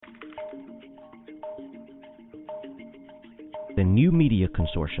The New Media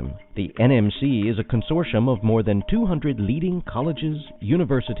Consortium, the NMC, is a consortium of more than 200 leading colleges,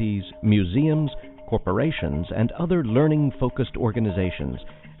 universities, museums, corporations, and other learning-focused organizations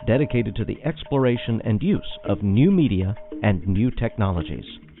dedicated to the exploration and use of new media and new technologies.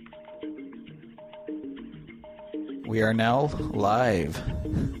 We are now live.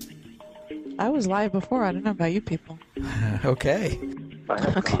 I was live before. I don't know about you people. Okay.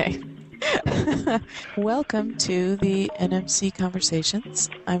 Okay. Welcome to the NMC Conversations.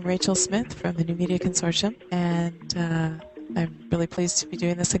 I'm Rachel Smith from the New Media Consortium, and I'm really pleased to be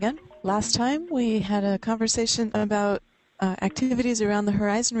doing this again. Last time we had a conversation about activities around the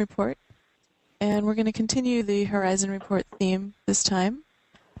Horizon Report, and we're going to continue the Horizon Report theme this time.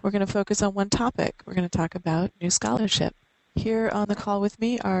 We're going to focus on one topic. We're going to talk about new scholarship. Here on the call with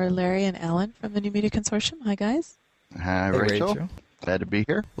me are Larry and Alan from the New Media Consortium. Hi, guys. Hi, Rachel. Glad to be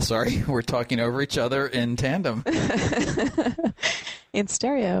here. Sorry, we're talking over each other in tandem. In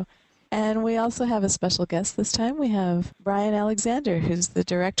stereo. And we also have a special guest this time. We have Brian Alexander, who's the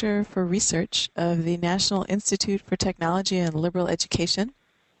Director for Research of the National Institute for Technology and Liberal Education,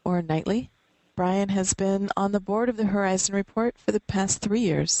 or NITLE. Brian has been on the board of the Horizon Report for the past 3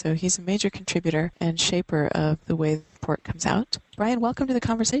 years, so he's a major contributor and shaper of the way the report comes out. Brian, welcome to the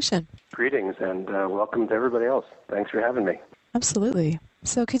conversation. Greetings, and welcome to everybody else. Thanks for having me. Absolutely.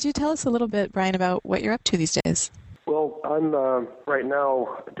 So could you tell us a little bit, Brian, about what you're up to these days? Well, I'm right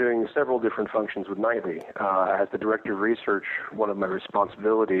now doing several different functions with NITLE. As the Director of Research, one of my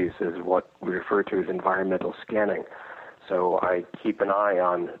responsibilities is what we refer to as environmental scanning. So I keep an eye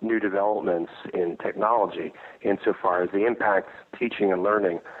on new developments in technology insofar as the impacts teaching and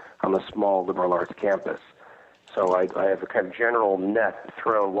learning on the small liberal arts campus. So I have a kind of general net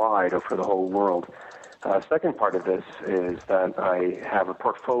thrown wide over the whole world. Second part of this is that I have a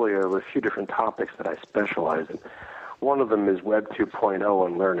portfolio of a few different topics that I specialize in. One of them is Web 2.0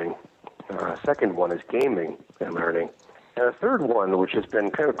 and learning. Second one is gaming and learning. And a third one, which has been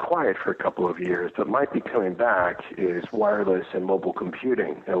kind of quiet for a couple of years, but might be coming back, is wireless and mobile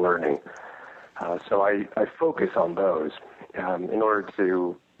computing and learning. So I focus on those in order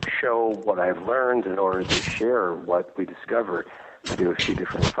to show what I've learned, in order to share what we discover. I do a few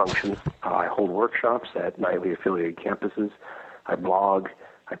different functions. I hold workshops at NITLE-affiliated campuses. I blog.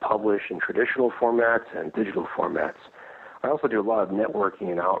 I publish in traditional formats and digital formats. I also do a lot of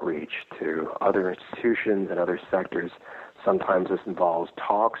networking and outreach to other institutions and other sectors. Sometimes this involves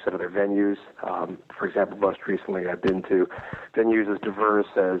talks at other venues. For example, most recently I've been to venues as diverse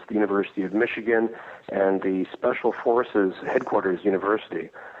as the University of Michigan and the Special Forces Headquarters University.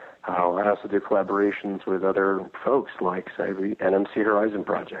 I also do collaborations with other folks like, say, the NMC Horizon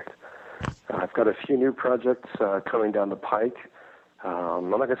Project. I've got a few new projects coming down the pike.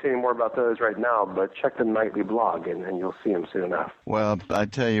 I'm not going to say any more about those right now, but check the NITLE blog, and you'll see them soon enough. Well, I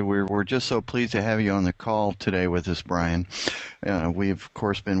tell you, we're just so pleased to have you on the call today with us, Brian. We've, of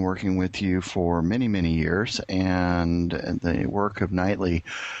course, been working with you for many, many years, and the work of NITLE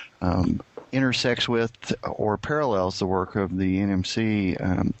intersects with or parallels the work of the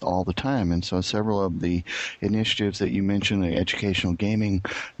NMC all the time. And so several of the initiatives that you mentioned, the educational gaming,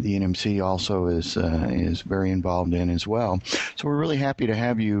 the NMC also is very involved in as well. So we're really happy to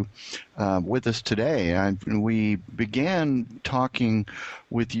have you with us today. We began talking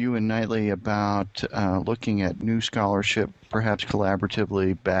with you and NITLE about looking at new scholarship, perhaps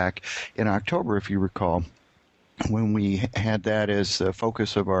collaboratively, back in October, if you recall, when we had that as the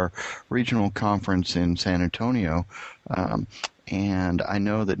focus of our regional conference in San Antonio. And I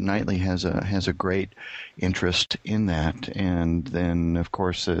know that NITLE has a great interest in that. And then, of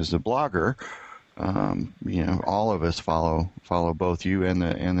course, as a blogger, all of us follow both you and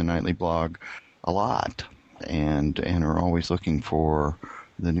the NITLE blog a lot, and are always looking for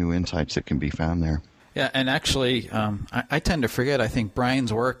the new insights that can be found there. Yeah, and actually, I tend to forget. I think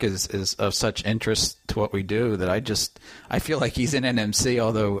Brian's work is of such interest to what we do that I feel like he's in NMC,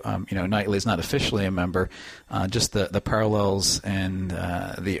 although NITLE is not officially a member. Just the parallels and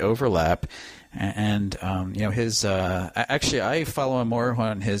the overlap, and his. Actually, I follow him more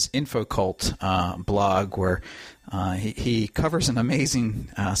on his InfoCult blog, where he covers an amazing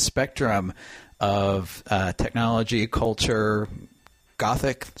spectrum of technology, culture,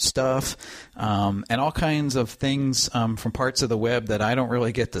 Gothic stuff, and all kinds of things from parts of the web that I don't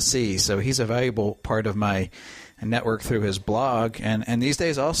really get to see. So he's a valuable part of my network through his blog, and these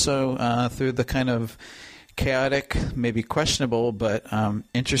days also through the kind of chaotic, maybe questionable, but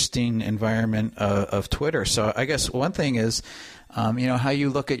interesting environment of Twitter. So I guess one thing is, how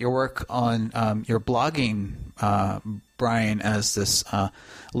you look at your work on your blogging, Brian as this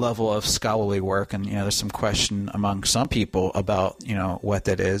level of scholarly work, and there's some question among some people about what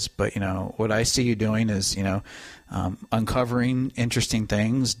that is. But what I see you doing is uncovering interesting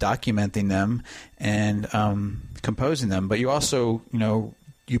things, documenting them, and composing them. But you also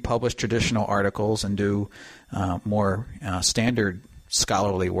you publish traditional articles and do more standard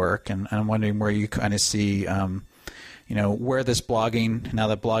scholarly work, and I'm wondering where you kind of see where this blogging, now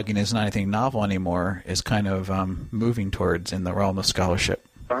that blogging is not anything novel anymore, is kind of moving towards in the realm of scholarship.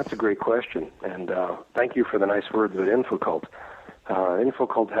 That's a great question, and thank you for the nice words about InfoCult.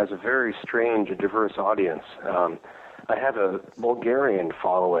 InfoCult has a very strange and diverse audience. I have a Bulgarian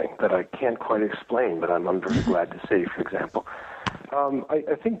following that I can't quite explain, but I'm very glad to see, for example.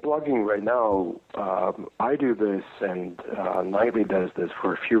 I think blogging right now, I do this, and Nightly does this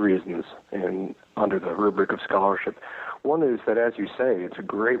for a few reasons under the rubric of scholarship. One is that, as you say, it's a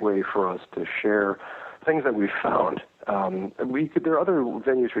great way for us to share things that we've found. There are other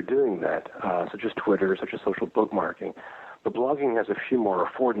venues for doing that, such as Twitter, such as social bookmarking. But blogging has a few more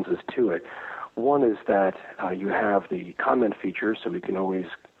affordances to it. One is that you have the comment feature, so we can always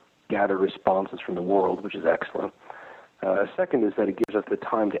gather responses from the world, which is excellent. Second is that it gives us the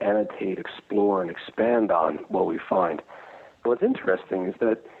time to annotate, explore, and expand on what we find. And what's interesting is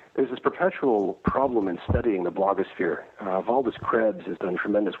that there's this perpetual problem in studying the blogosphere. Valdis Krebs has done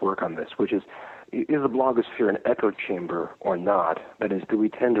tremendous work on this, which is the blogosphere an echo chamber or not? That is, do we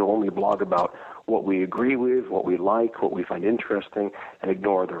tend to only blog about what we agree with, what we like, what we find interesting, and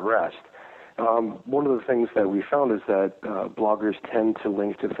ignore the rest? One of the things that we found is that bloggers tend to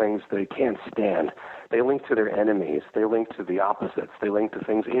link to things they can't stand. They link to their enemies. They link to the opposites. They link to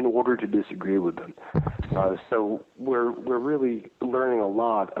things in order to disagree with them. So we're really learning a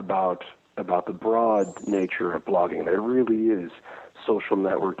lot about the broad nature of blogging. There really is social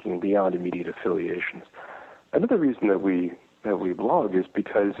networking beyond immediate affiliations. Another reason that we blog is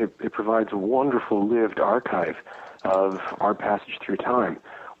because it provides a wonderful lived archive of our passage through time.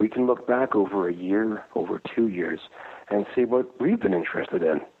 We can look back over a year, over 2 years, and see what we've been interested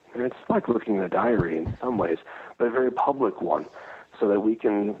in. And it's like looking at a diary in some ways, but a very public one, so that we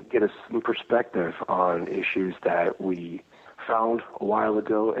can get some perspective on issues that we found a while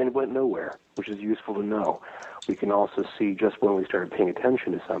ago and went nowhere, which is useful to know. We can also see just when we started paying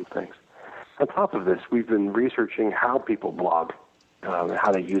attention to some things. On top of this, we've been researching how people blog,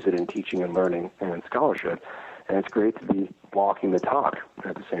 how they use it in teaching and learning and in scholarship. And it's great to be walking the talk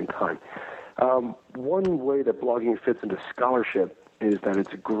at the same time. One way that blogging fits into scholarship is that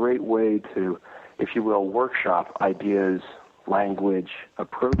it's a great way to, if you will, workshop ideas, language,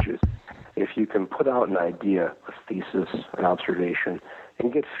 approaches. If you can put out an idea, a thesis, an observation,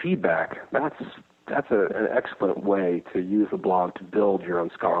 and get feedback, that's an excellent way to use the blog to build your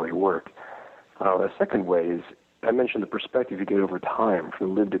own scholarly work. A second way is, I mentioned the perspective you get over time from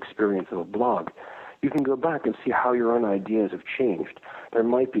the lived experience of a blog. You can go back and see how your own ideas have changed. There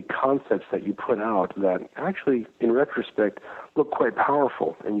might be concepts that you put out that actually, in retrospect, look quite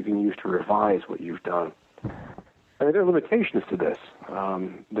powerful, and you can use to revise what you've done. And there are limitations to this.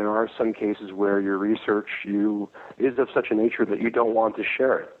 There are some cases where your research is of such a nature that you don't want to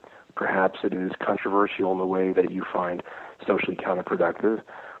share it. Perhaps it is controversial in the way that you find socially counterproductive.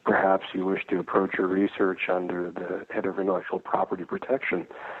 Perhaps you wish to approach your research under the head of intellectual property protection,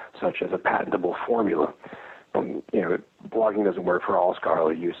 such as a patentable formula. Blogging doesn't work for all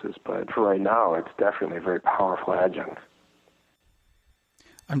scholarly uses, but for right now, it's definitely a very powerful adjunct.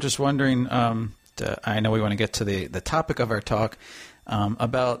 I'm just wondering, I know we want to get to the topic of our talk,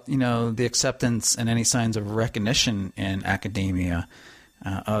 about, the acceptance and any signs of recognition in academia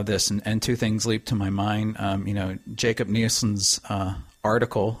of this. And two things leap to my mind. Jacob Nielsen's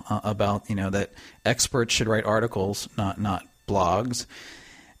article about, that experts should write articles, not blogs.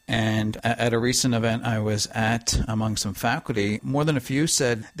 And at a recent event I was at among some faculty, more than a few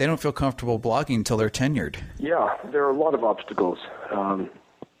said they don't feel comfortable blogging until they're tenured. Yeah, there are a lot of obstacles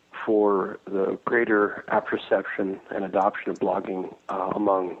for the greater apperception and adoption of blogging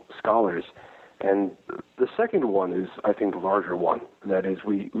among scholars. And the second one is, I think, the larger one. That is,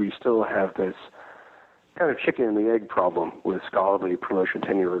 we still have this kind of chicken and the egg problem with scholarly promotion,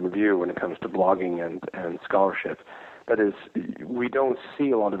 tenure, and review when it comes to blogging and scholarship. That is, we don't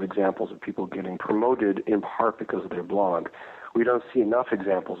see a lot of examples of people getting promoted in part because of their blog. We don't see enough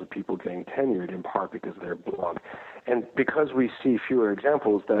examples of people getting tenured in part because of their blog. And because we see fewer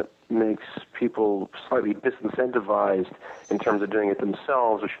examples, that makes people slightly disincentivized in terms of doing it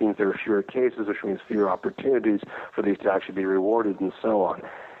themselves, which means there are fewer cases, which means fewer opportunities for these to actually be rewarded, and so on.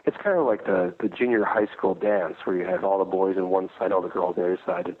 It's kind of like the junior high school dance where you have all the boys on one side, all the girls on the other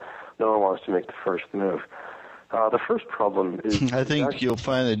side, and no one wants to make the first move. The first problem is... I think you'll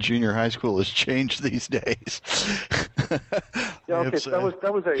find that junior high school has changed these days. Yeah, okay, so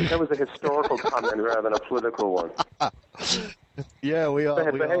that was a historical comment rather than a political one. Yeah, we all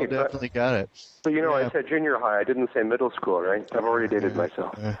definitely got it. But I said junior high. I didn't say middle school, right? I've already dated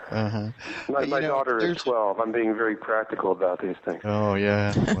myself. My daughter is 12. I'm being very practical about these things. Oh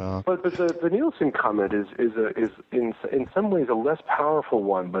yeah, well. But the Nielsen comment is in some ways a less powerful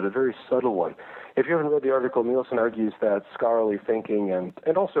one, but a very subtle one. If you haven't read the article, Nielsen argues that scholarly thinking and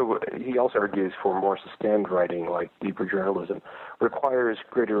also he also argues for more sustained writing, like deeper journalism, requires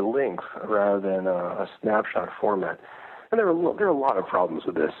greater length rather than a snapshot format. And there are a lot of problems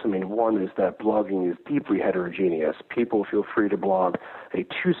with this. I mean, one is that blogging is deeply heterogeneous. People feel free to blog a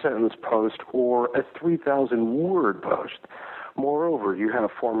 2-sentence post or a 3,000-word post. Moreover, you have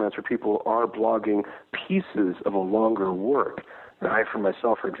formats where people are blogging pieces of a longer work. I, for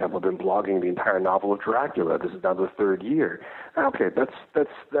myself, for example, have been blogging the entire novel of Dracula. This is now the 3rd year. Okay, that's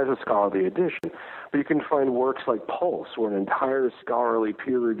a scholarly edition. But you can find works like Pulse, where an entire scholarly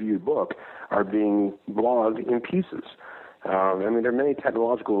peer-reviewed book are being blogged in pieces. There are many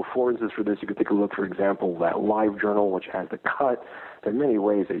technological affordances for this. You could take a look, for example, at Live Journal, which has the cut. There are many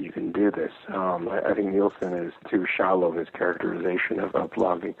ways that you can do this. I think Nielsen is too shallow in his characterization of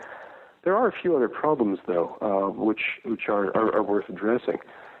blogging. There are a few other problems, though, which are worth addressing.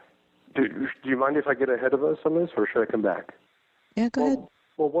 Do you mind if I get ahead of us on this, or should I come back? Yeah, go ahead.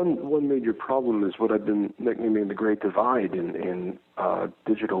 Well, one major problem is what I've been nicknaming the Great Divide in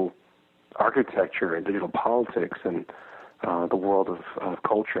digital architecture and digital politics and the world of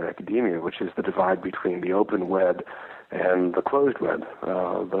culture and academia, which is the divide between the open web and the closed web.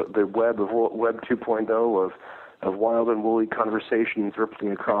 The web of Web 2.0 of wild and woolly conversations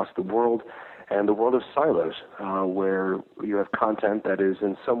rippling across the world, and the world of silos, where you have content that is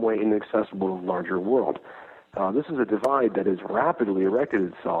in some way inaccessible to the larger world. This is a divide that has rapidly erected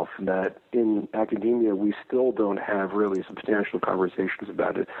itself, and that in academia we still don't have really substantial conversations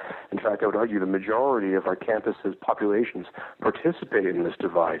about it. In fact, I would argue the majority of our campus's populations participating in this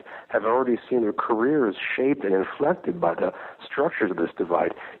divide have already seen their careers shaped and inflected by the structures of this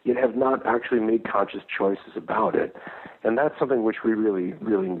divide, yet have not actually made conscious choices about it. And that's something which we really,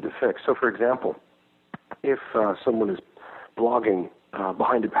 really need to fix. So, for example, if someone is blogging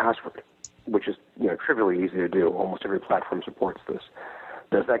behind a password, which is trivially easy to do. Almost every platform supports this.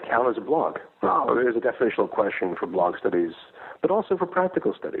 Does that count as a blog? Well, there's a definitional question for blog studies, but also for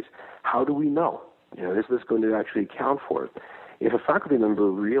practical studies. How do we know? Is this going to actually count for it? If a faculty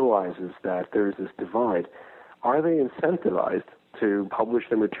member realizes that there's this divide, are they incentivized to publish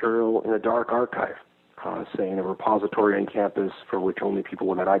their material in a dark archive, say in a repository on campus for which only people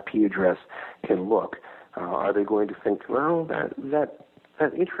with that IP address can look? Are they going to think, well, that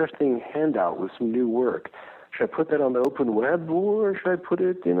interesting handout with some new work, should I put that on the open web or should I put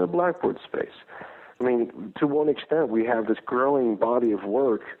it in a Blackboard space? I mean, to one extent, we have this growing body of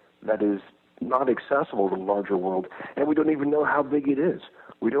work that is not accessible to the larger world, and we don't even know how big it is.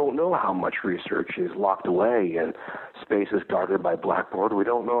 We don't know how much research is locked away in spaces guarded by Blackboard. We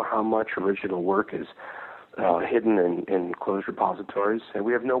don't know how much original work is hidden in closed repositories, and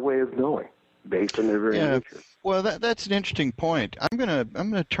we have no way of knowing based on their very nature. Well, that's an interesting point. I'm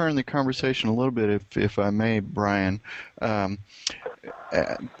gonna turn the conversation a little bit, if I may, Brian,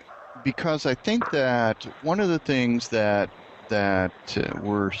 because I think that one of the things that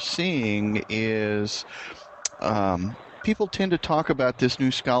we're seeing is people tend to talk about this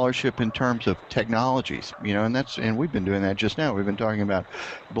new scholarship in terms of technologies, and we've been doing that just now. We've been talking about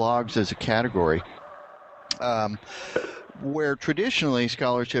blogs as a category. Where traditionally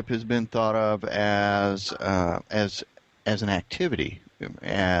scholarship has been thought of as an activity,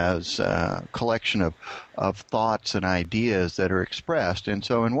 as a collection of thoughts and ideas that are expressed. And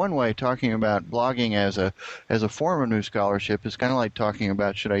so in one way, talking about blogging as a form of new scholarship is kind of like talking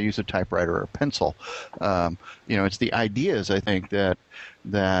about, should I use a typewriter or a pencil? It's the ideas, I think, that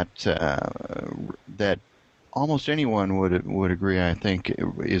almost anyone would agree, I think,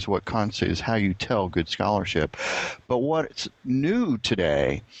 is what constitutes how you tell good scholarship. But what's new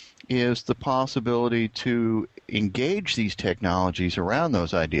today is the possibility to engage these technologies around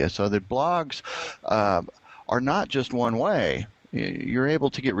those ideas, so that blogs are not just one way. You're able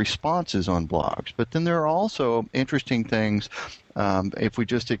to get responses on blogs, but then there are also interesting things, if we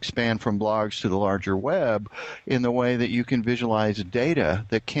just expand from blogs to the larger web, in the way that you can visualize data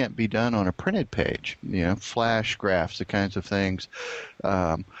that can't be done on a printed page, flash graphs, the kinds of things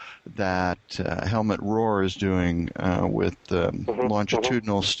that Helmut Rohr is doing with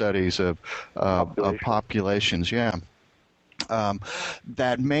longitudinal studies of populations,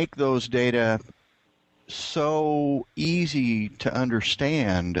 that make those data so easy to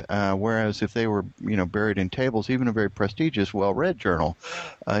understand, whereas if they were, buried in tables, even a very prestigious, well-read journal,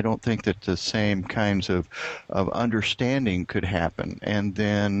 I don't think that the same kinds of understanding could happen. And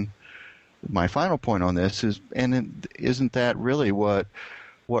then my final point on this is, isn't that really what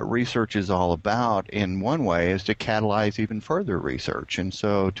research is all about in one way, is to catalyze even further research. And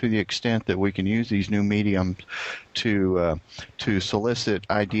so to the extent that we can use these new mediums to solicit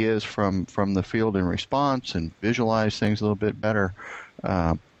ideas from the field in response and visualize things a little bit better,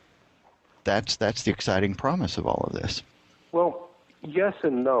 that's the exciting promise of all of this. Well, yes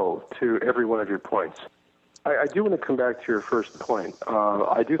and no to every one of your points. I do want to come back to your first point.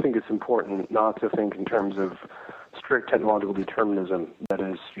 I do think it's important not to think in terms of strict technological determinism. That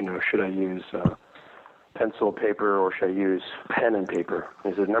is, should I use pencil, paper, or should I use pen and paper?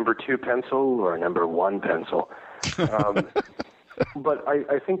 Is it number 2 pencil or number 1 pencil? But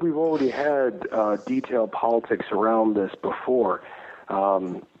I think we've already had detailed politics around this before.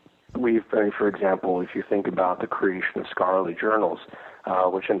 For example, if you think about the creation of scholarly journals,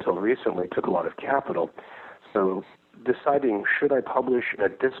 which until recently took a lot of capital. So deciding should I publish in a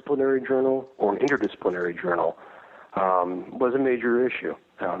disciplinary journal or an interdisciplinary journal was a major issue,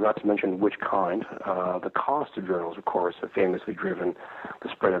 not to mention which kind. The cost of journals, of course, have famously driven the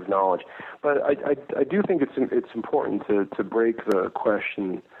spread of knowledge. But I do think it's important to break the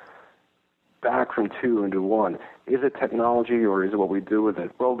question back from 2 into 1. Is it technology or is it what we do with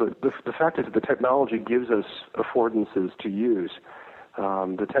it? Well, the fact is that the technology gives us affordances to use.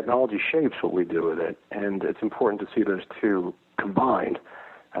 The technology shapes what we do with it, and it's important to see those two combined.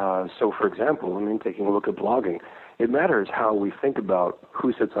 So, for example, taking a look at blogging, it matters how we think about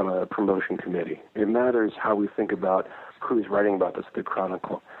who sits on a promotion committee. It matters how we think about who's writing about this at the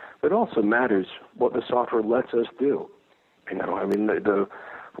Chronicle. But it also matters what the software lets us do.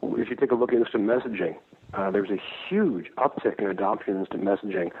 If you take a look at instant messaging, there's a huge uptick in adoption of instant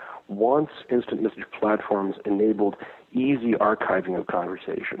messaging once instant message platforms enabled easy archiving of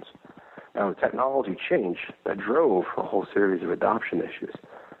conversations. Now, the technology change that drove a whole series of adoption issues.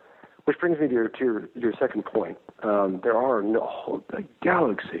 Which brings me to your second point. There are a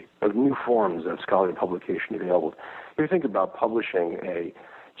galaxy of new forms of scholarly publication available. If you think about publishing a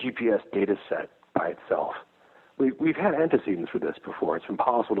GPS data set by itself, we've had antecedents for this before. It's been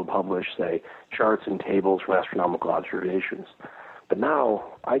possible to publish, say, charts and tables from astronomical observations. But now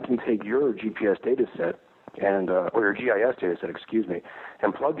I can take your GPS data set or your GIS data set,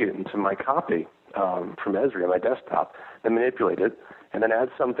 and plug it into my copy from Esri on my desktop and manipulate it, and then add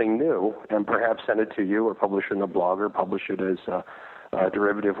something new and perhaps send it to you or publish it in a blog or publish it as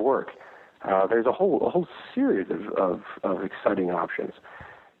derivative work. There's a whole series of exciting options.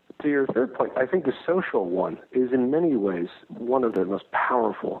 To your third point, I think the social one is in many ways one of the most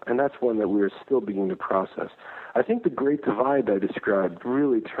powerful, and that's one that we are still beginning to process. I think the great divide that I described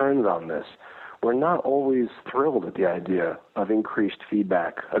really turns on this. We're not always thrilled at the idea of increased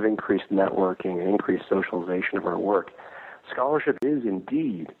feedback, of increased networking, and increased socialization of our work. Scholarship is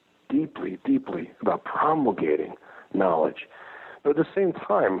indeed deeply, deeply about promulgating knowledge. But at the same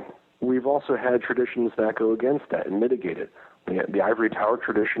time, we've also had traditions that go against that and mitigate it. The ivory tower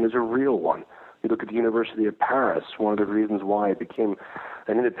tradition is a real one. You look at the University of Paris, one of the reasons why it became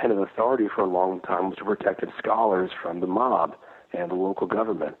an independent authority for a long time was to protect its scholars from the mob and the local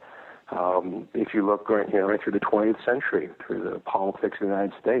government. If you look right through the 20th century, through the politics of the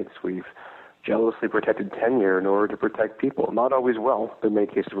United States, we've jealously protected tenure in order to protect people. Not always well. In many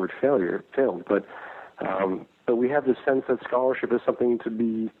cases where it failed. But we have this sense that scholarship is something to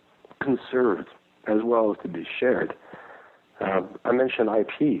be conserved as well as to be shared. I mentioned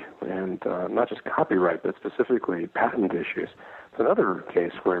IP, and not just copyright, but specifically patent issues. It's another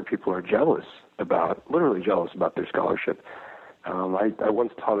case where people are literally jealous about their scholarship. I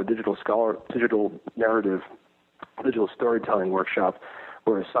once taught a digital storytelling workshop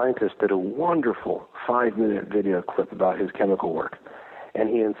where a scientist did a wonderful 5-minute video clip about his chemical work. And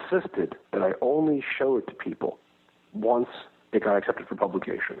he insisted that I only show it to people once it got accepted for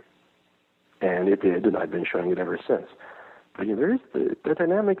publication. And it did, and I've been showing it ever since. But the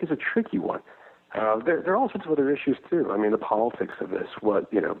dynamic is a tricky one. There are all sorts of other issues too. The politics of this.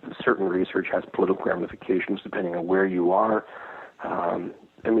 Certain research has political ramifications depending on where you are.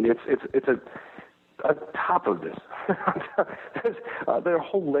 It's on top of this. There are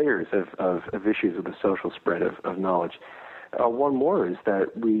whole layers of issues of the social spread of knowledge. One more is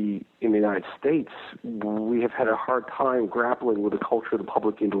that we, in the United States, we have had a hard time grappling with the culture of the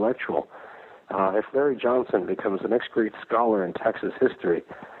public intellectual. If Larry Johnson becomes the next great scholar in Texas history,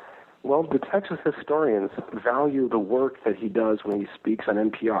 well, the Texas historians value the work that he does when he speaks on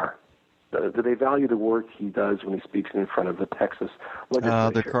NPR. Do they value the work he does when he speaks in front of the Texas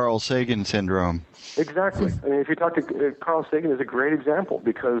legislature? The Carl Sagan syndrome. Exactly. I mean, if you talk to Carl Sagan is a great example,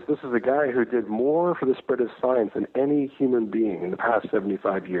 because this is a guy who did more for the spread of science than any human being in the past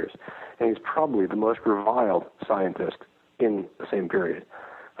 75 years. And he's probably the most reviled scientist in the same period.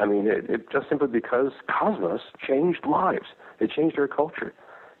 I mean, it just simply because Cosmos changed lives. It changed our culture.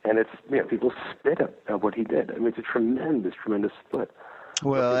 And it's, people spit at what he did. I mean, it's a tremendous, tremendous split.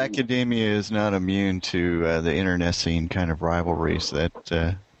 Well, academia is not immune to the internecine kind of rivalries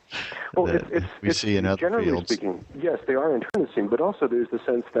that we see in other generally fields. Speaking, yes, they are internecine, but also there's the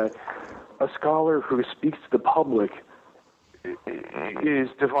sense that a scholar who speaks to the public is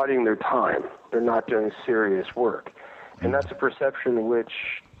dividing their time. They're not doing serious work. And that's a perception which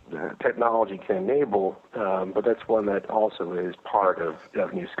technology can enable, but that's one that also is part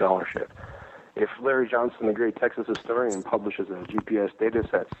of new scholarship. If Larry Johnson, the great Texas historian, publishes a GPS data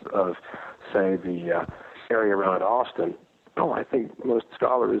sets of, say, the area around Austin, I think most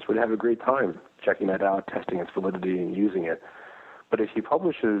scholars would have a great time checking that out, testing its validity, and using it. But if he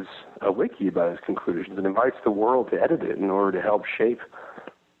publishes a wiki about his conclusions and invites the world to edit it in order to help shape,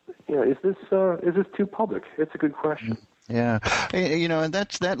 is this too public? It's a good question. Yeah, and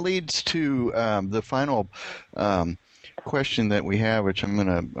that leads to the final question that we have, which I'm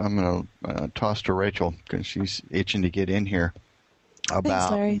gonna toss to Rachel because she's itching to get in here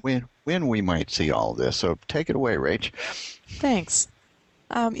about when we might see all this. So take it away, Rach. Thanks.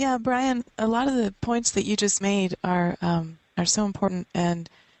 Brian, a lot of the points that you just made are so important and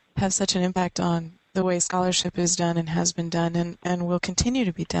have such an impact on the way scholarship is done and has been done and will continue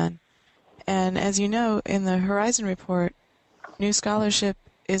to be done. And as you know, in the Horizon Report, new scholarship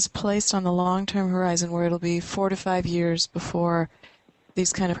is placed on the long-term horizon where it'll be 4 to 5 years before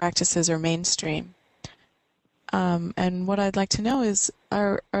these kind of practices are mainstream. And what I'd like to know is,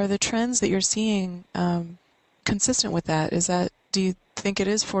 are the trends that you're seeing consistent with that? Do you think it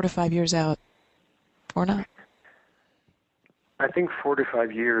is 4 to 5 years out or not? I think 4 to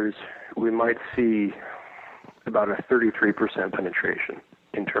 5 years, we might see about a 33% penetration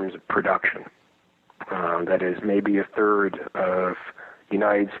in terms of production. That is maybe a third of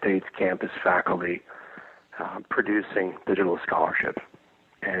United States campus faculty producing digital scholarship.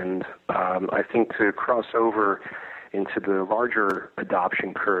 And I think to cross over into the larger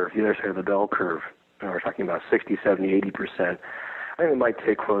adoption curve, the other side of the bell curve, we're talking about 60, 70, 80%, I think it might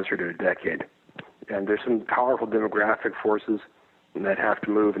take closer to a decade. And there's some powerful demographic forces that have to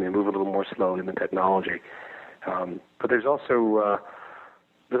move, and they move a little more slowly than technology. But there's also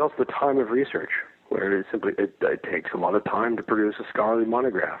the time of research, where it takes a lot of time to produce a scholarly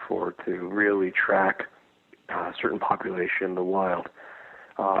monograph or to really track a certain population in the wild.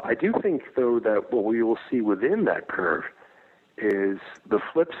 I do think, though, that what we will see within that curve is the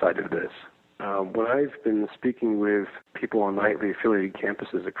flip side of this. When I've been speaking with people on nightly affiliated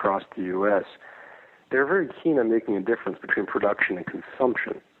campuses across the U.S., they're very keen on making a difference between production and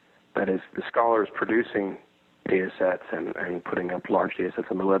consumption. That is, the scholars producing data sets and putting up large data sets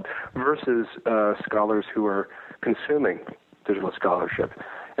on the web versus scholars who are consuming digital scholarship.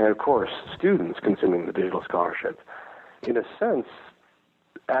 And, of course, students consuming the digital scholarship. In a sense,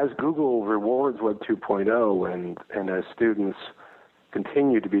 as Google rewards Web 2.0 and as students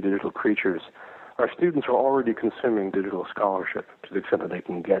continue to be digital creatures, our students are already consuming digital scholarship to the extent that they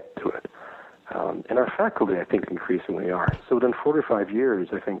can get to it. And our faculty, I think, increasingly are. So within 4 to 5 years,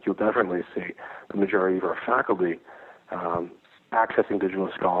 I think you'll definitely see the majority of our faculty accessing digital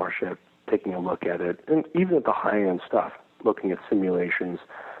scholarship, taking a look at it, and even at the high-end stuff, looking at simulations,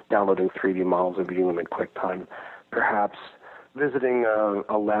 downloading 3D models and viewing them in QuickTime, perhaps visiting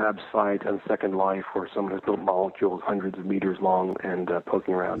a lab site on Second Life where someone has built molecules hundreds of meters long and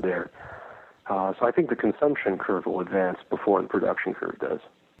poking around there. So I think the consumption curve will advance before the production curve does.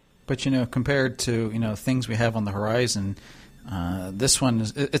 But, compared to, things we have on the horizon, this one,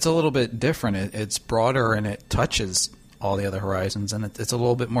 it's a little bit different. It's broader and it touches all the other horizons, and it's a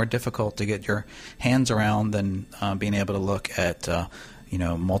little bit more difficult to get your hands around than being able to look at,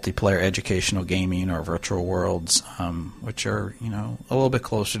 multiplayer educational gaming or virtual worlds, which are, a little bit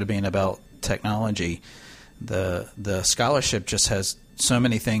closer to being about technology. The scholarship just has so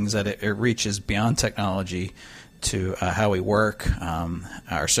many things that it reaches beyond technology to how we work,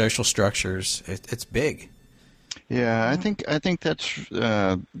 our social structures. It's big. Yeah, I think that's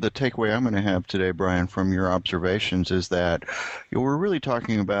the takeaway I'm going to have today, Brian, from your observations is that we're really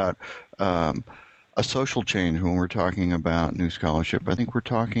talking about a social change when we're talking about new scholarship. I think we're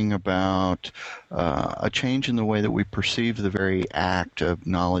talking about a change in the way that we perceive the very act of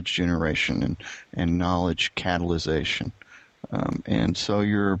knowledge generation and knowledge catalyzation. And so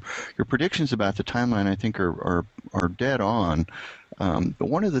your predictions about the timeline, I think, are dead on. But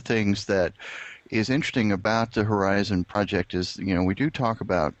one of the things that is interesting about the Horizon project is, we do talk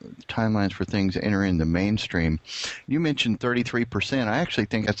about timelines for things entering the mainstream. You mentioned 33%. I actually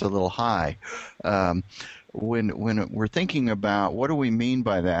think that's a little high. When we're thinking about what do we mean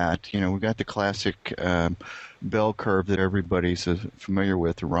by that, we've got the classic bell curve that everybody's familiar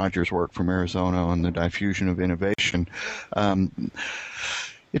with, the Rogers work from Arizona on the diffusion of innovation.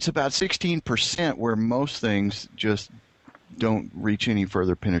 It's about 16% where most things just don't reach any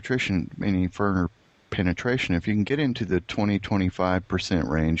further penetration. If you can get into the 20-25%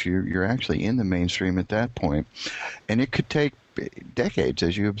 range, you're actually in the mainstream at that point. And it could take decades,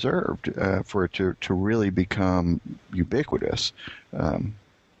 as you observed, for it to really become ubiquitous.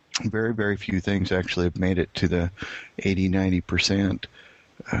 Very, very few things actually have made it to the 80-90%.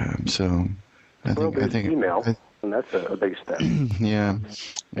 So I think email, and that's a big step. Yeah.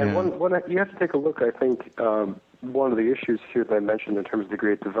 And one you have to take a look. I think one of the issues here that I mentioned in terms of the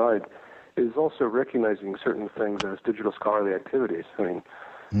Great Divide is also recognizing certain things as digital scholarly activities. I mean,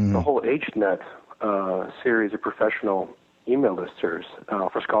 the whole HNet series of professional email listservs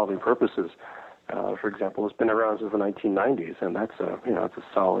for scholarly purposes, for example, has been around since the 1990s, and that's it's a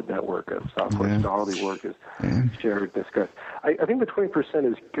solid network of software scholarly work is shared, discussed. I think the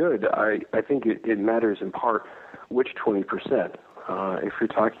 20% is good. I think it matters in part which 20%. If you're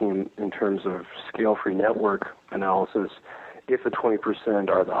talking in terms of scale-free network analysis, if the 20%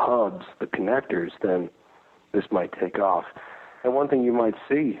 are the hubs, the connectors, then this might take off. And one thing you might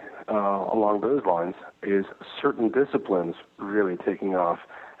see along those lines is certain disciplines really taking off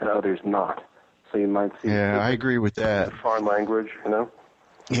and others not. So you might see. Yeah, I agree with that. Foreign language,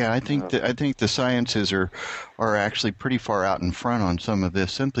 Yeah, I think the sciences are actually pretty far out in front on some of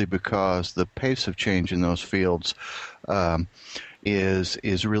this, simply because the pace of change in those fields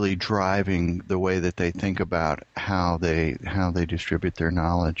is really driving the way that they think about how they distribute their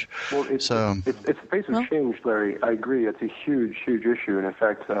knowledge. Well, it's the pace of change, Larry. I agree. It's a huge, huge issue. And in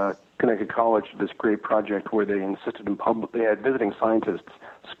fact, Connecticut College did this great project where they insisted they had visiting scientists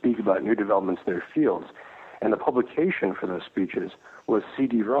speak about new developments in their fields. And the publication for those speeches was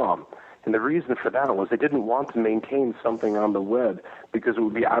CD-ROM. And the reason for that was they didn't want to maintain something on the web because it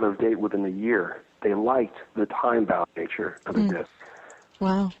would be out of date within a year. They liked the time-bound nature of the disk.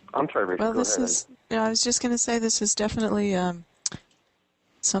 Wow. I'm sorry, Rachel. Well, I was just going to say this is definitely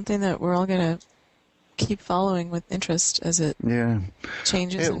something that we're all going to keep following with interest as it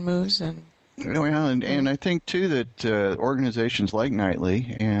changes and moves. And I think, too, that organizations like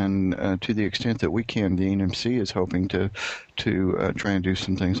Nightly and to the extent that we can, the NMC is hoping to try and do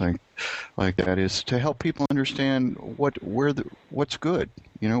some things like that, is to help people understand what's good.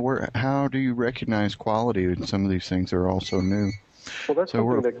 How do you recognize quality in some of these things that are also new? Well, that's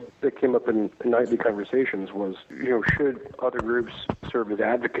something that came up in Nightly conversations was, should other groups serve as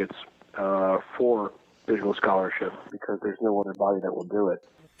advocates for digital scholarship, because there's no other body that will do it.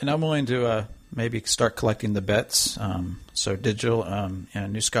 And I'm willing to maybe start collecting the bets. So digital,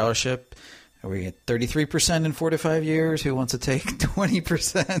 new scholarship. We get 33% in 4 to 5 years. Who wants to take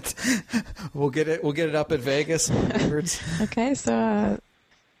 20%? We'll get it up at Vegas afterwards. Okay, so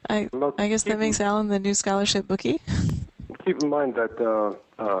I guess that makes Alan the new scholarship bookie. Keep in mind that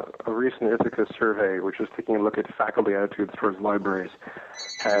a recent Ithaca survey, which was taking a look at faculty attitudes towards libraries,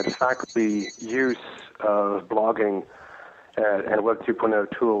 had faculty use of blogging and Web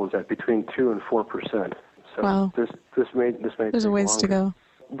 2.0 tools at between 2 and 4%. So wow. This may There's a ways to go.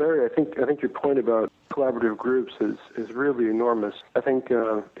 Larry, I think your point about collaborative groups is really enormous. I think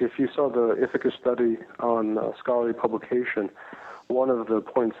if you saw the Ithaca study on scholarly publication, one of the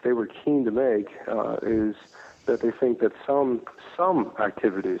points they were keen to make is that they think that some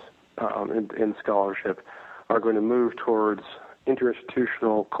activities in scholarship are going to move towards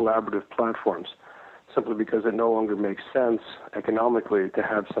interinstitutional collaborative platforms, simply because it no longer makes sense economically to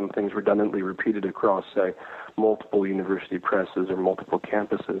have some things redundantly repeated across, say, multiple university presses or multiple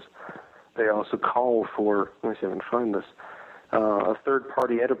campuses. They also call for, let me see if I can find this, a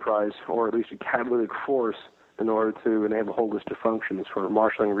third-party enterprise, or at least a catalytic force, in order to enable holistic functions for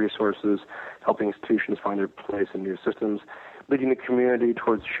marshaling resources, helping institutions find their place in new systems, leading the community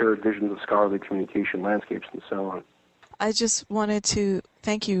towards shared visions of scholarly communication landscapes, and so on. I just wanted to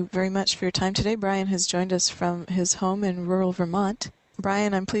thank you very much for your time today. Brian has joined us from his home in rural Vermont.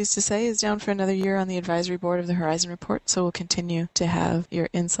 Brian, I'm pleased to say, is down for another year on the advisory board of the Horizon Report, so we'll continue to have your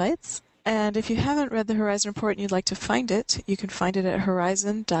insights. And if you haven't read the Horizon Report and you'd like to find it, you can find it at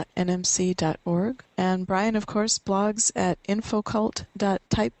horizon.nmc.org. And Brian, of course, blogs at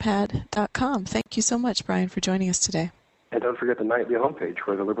infocult.typepad.com. Thank you so much, Brian, for joining us today. And don't forget the Nightly homepage,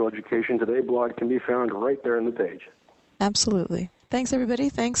 where the Liberal Education Today blog can be found right there on the page. Absolutely. Thanks, everybody.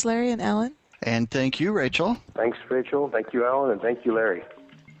 Thanks, Larry and Alan. And thank you, Rachel. Thanks, Rachel. Thank you, Alan. And thank you, Larry.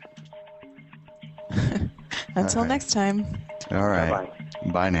 Until next time. All right.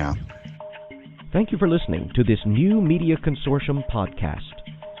 Bye-bye. Bye now. Thank you for listening to this New Media Consortium podcast.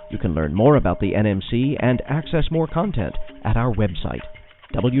 You can learn more about the NMC and access more content at our website,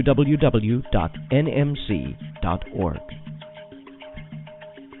 www.nmc.org.